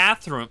 in a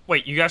bathroom.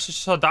 Wait, you guys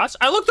just saw dots?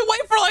 I looked away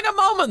for, like, a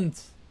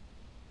moment.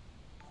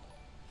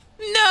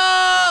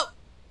 No!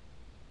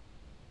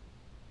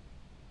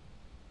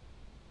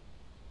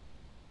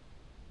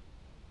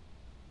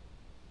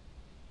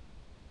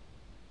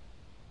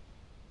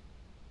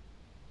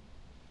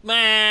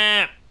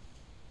 Man.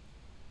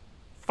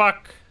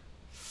 Fuck.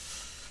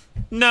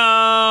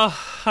 No,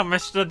 I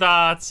missed the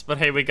dots. But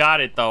hey, we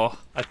got it, though.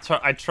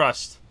 I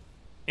trust.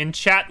 In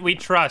chat, we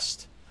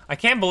trust. I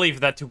can't believe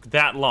that took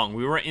that long.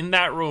 We were in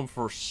that room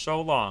for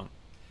so long.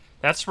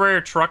 That's where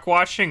truck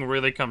watching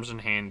really comes in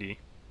handy.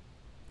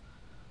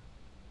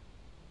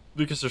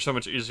 Because they're so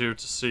much easier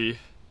to see.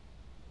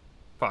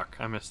 Fuck,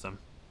 I missed them.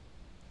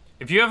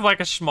 If you have, like,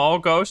 a small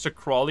ghost, a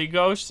crawly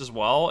ghost as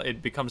well,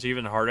 it becomes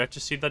even harder to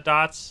see the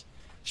dots.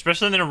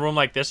 Especially in a room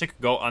like this, it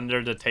could go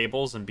under the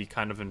tables and be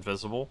kind of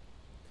invisible.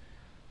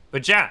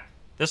 But yeah,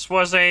 this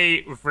was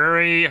a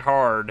very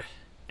hard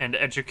and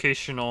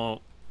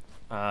educational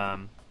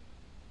high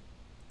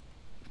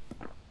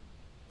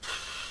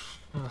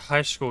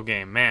school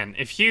game. Man,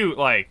 if you,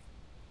 like...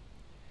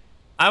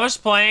 I was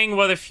playing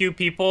with a few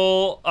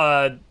people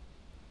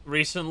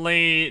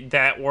recently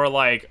that were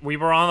like... We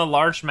were on a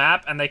large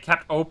map and they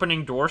kept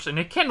opening doors, and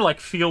it can,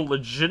 like, feel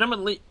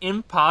legitimately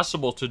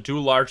impossible to do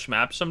large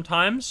maps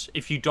sometimes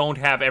if you don't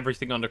have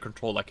everything under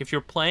control. Like, if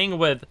you're playing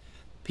with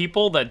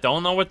people that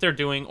don't know what they're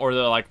doing, or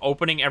they're, like,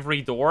 opening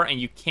every door and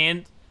you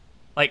can't...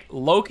 Like,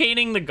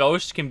 locating the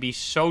ghost can be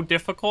so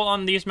difficult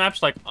on these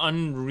maps, like,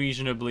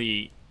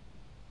 unreasonably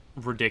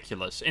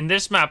ridiculous. In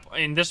this map,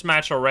 in this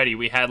match already,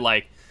 we had,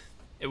 like...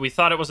 We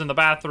thought it was in the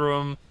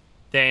bathroom,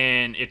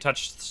 then it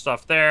touched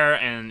stuff there,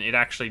 and it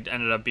actually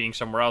ended up being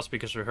somewhere else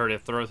because we heard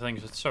it throw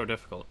things. It's so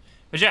difficult.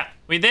 But yeah,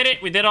 we did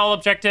it. We did all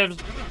objectives.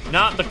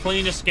 Not the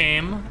cleanest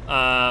game.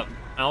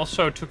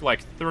 Also took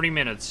like 30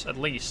 minutes at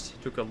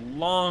least. Took a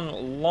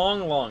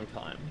long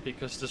time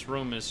because this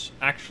room is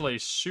actually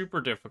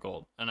super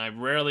difficult, and I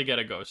rarely get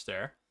a ghost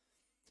there.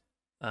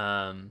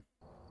 Yeah,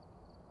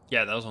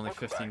 that was only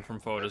 15 from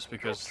photos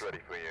because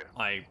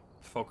I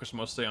focused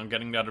mostly on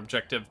getting that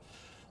objective.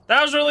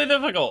 That was really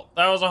difficult.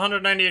 That was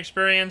 190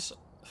 experience,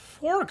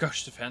 4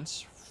 ghost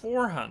events,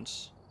 4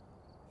 hunts,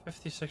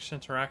 56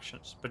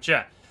 interactions. But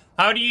yeah,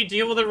 how do you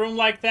deal with a room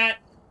like that?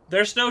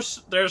 There's no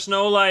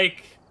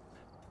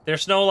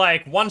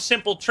like one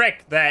simple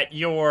trick that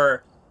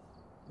your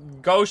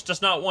ghost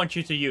does not want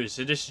you to use.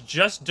 It is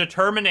just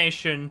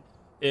determination.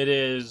 It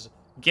is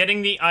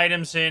getting the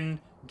items in,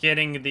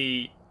 getting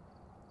the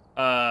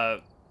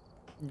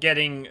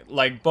getting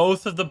like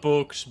both of the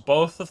books,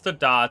 both of the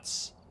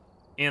dots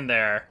in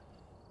there,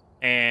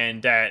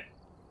 and that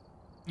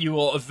you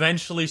will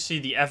eventually see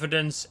the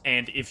evidence.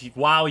 And if you,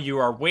 while you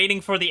are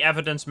waiting for the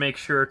evidence, make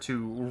sure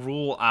to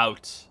rule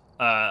out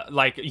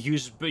like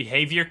use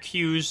behavior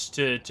cues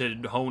to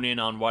hone in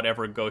on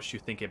whatever ghost you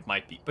think it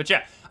might be. But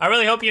yeah, I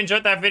really hope you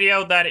enjoyed that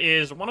video. That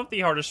is one of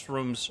the hardest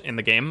rooms in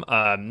the game.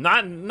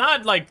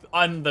 Not like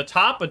on the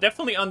top, but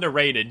definitely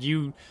underrated.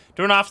 You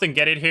don't often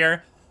get it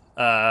here.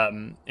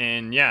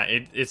 And yeah,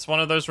 it's one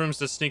of those rooms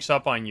that sneaks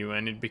up on you,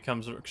 and it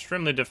becomes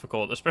extremely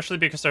difficult, especially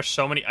because there's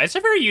so many. It's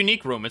a very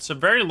unique room. It's a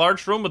very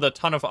large room with a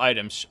ton of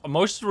items.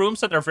 Most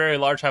rooms that are very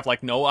large have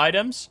like no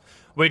items,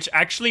 which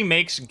actually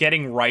makes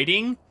getting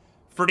writing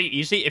pretty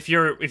easy. If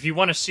you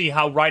want to see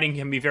how writing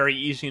can be very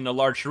easy in a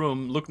large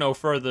room, look no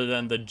further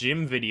than the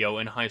gym video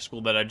in high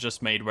school that I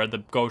just made, where the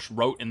ghost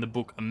wrote in the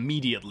book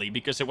immediately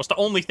because it was the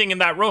only thing in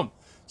that room,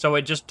 so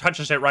it just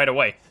touches it right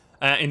away.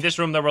 In this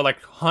room there were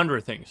like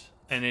 100 things,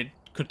 and it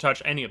could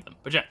touch any of them.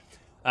 But yeah,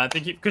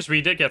 thank you, because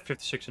we did get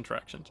 56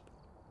 interactions.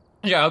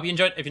 Yeah, I hope you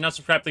enjoyed. If you're not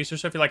subscribed, please do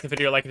so. If you like the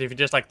video, like it. If you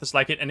dislike,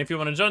 dislike it. And if you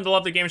want to join the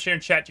lovely gamers here in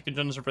chat, you can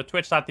join us over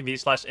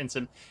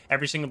twitch.tv/Insym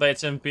every single day at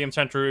 7 p.m.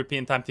 Central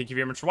European time. Thank you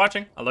very much for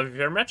watching. I love you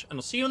very much, and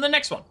I'll see you in the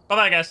next one.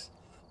 Bye-bye, guys.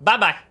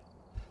 Bye-bye.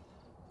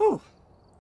 Whew.